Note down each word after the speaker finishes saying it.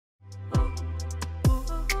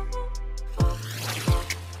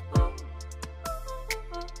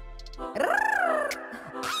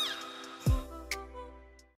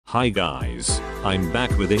Hi guys, I'm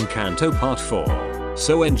back with Encanto part 4.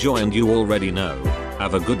 So enjoy, and you already know,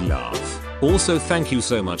 have a good laugh. Also thank you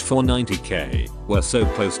so much for 90k, we're so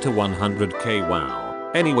close to 100k,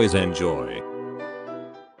 wow. Anyways, enjoy.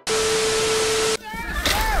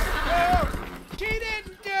 She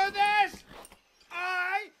didn't do this!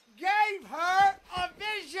 I gave her a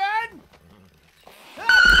vision!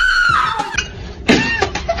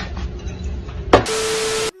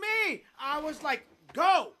 Me! I was like,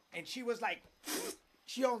 go! And she was like,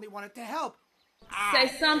 she only wanted to help.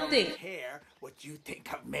 Say something. I don't care what you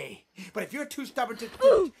think of me. But if you're too stubborn to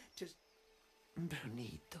do it, just...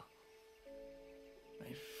 Bonito.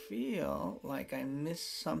 I feel like I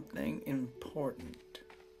missed something important.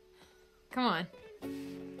 Come on.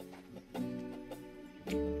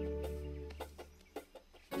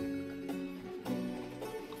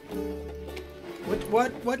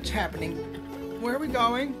 What's happening? Where are we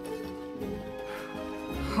going?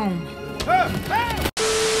 Home.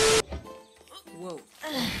 Whoa.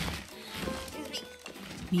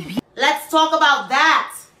 Let's talk about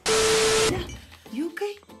that. You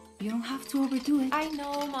okay? You don't have to overdo it. I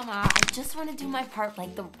know, Mama. I just want to do my part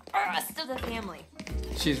like the rest of the family.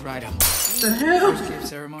 She's right, Emma. The hell? First gift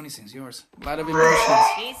ceremony since yours. A lot of emotions.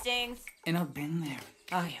 Hastings. And I've been there.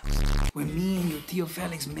 Oh, yeah. When me and your Tío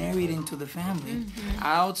Felix married into the family,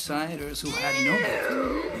 outsiders who had no gift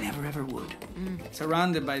never ever would.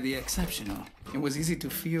 Surrounded by the exceptional, it was easy to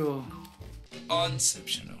feel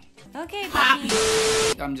unceptional. Okay,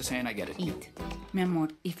 Papi. I'm just saying I get it. Eat. Mi amor,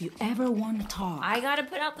 if you ever want to talk. I gotta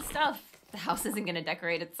put out the stuff. The house isn't gonna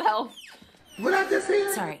decorate itself. What I just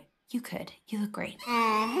said? Sorry. You could. You look great.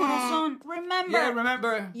 Corazón, remember. Yeah,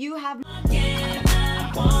 remember. You have...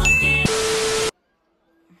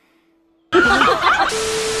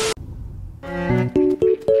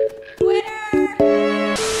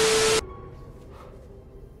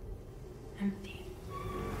 Empty.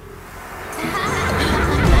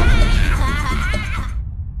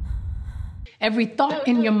 Every thought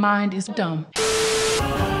in your mind is dumb.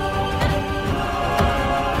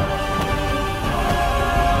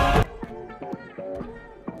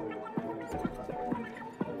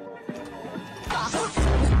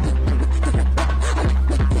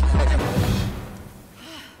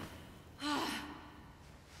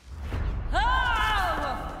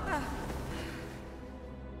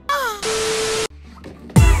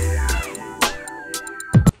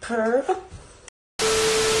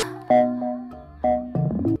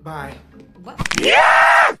 Bye. What?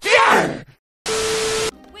 Yeah!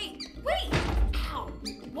 Wait. Ow.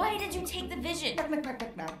 Why did you take the vision? What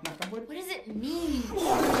does it mean?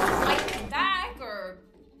 Fight me back or...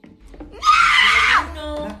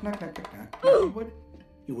 No. What?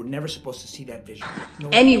 You were never supposed to see that vision. No.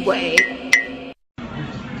 Anyway. But...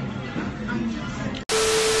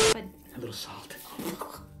 A little salt.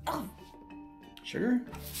 Oh. Sugar?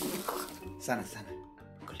 Sana.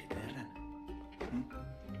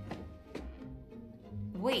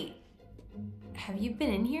 Wait. Have you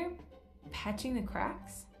been in here? Patching the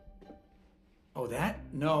cracks? Oh, that?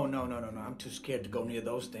 No. I'm too scared to go near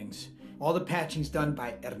those things. All the patching's done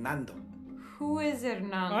by Hernando. Who is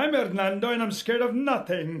Hernando? I'm Hernando and I'm scared of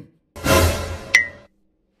nothing.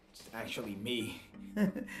 It's actually me.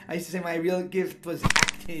 I used to say my real gift was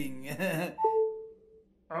acting.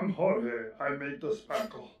 I'm Jorge. I made the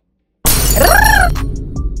sparkle.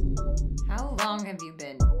 How long have you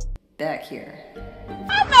been back here?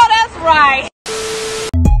 I know that's right.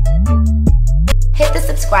 Hit the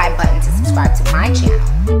subscribe button to subscribe to my channel.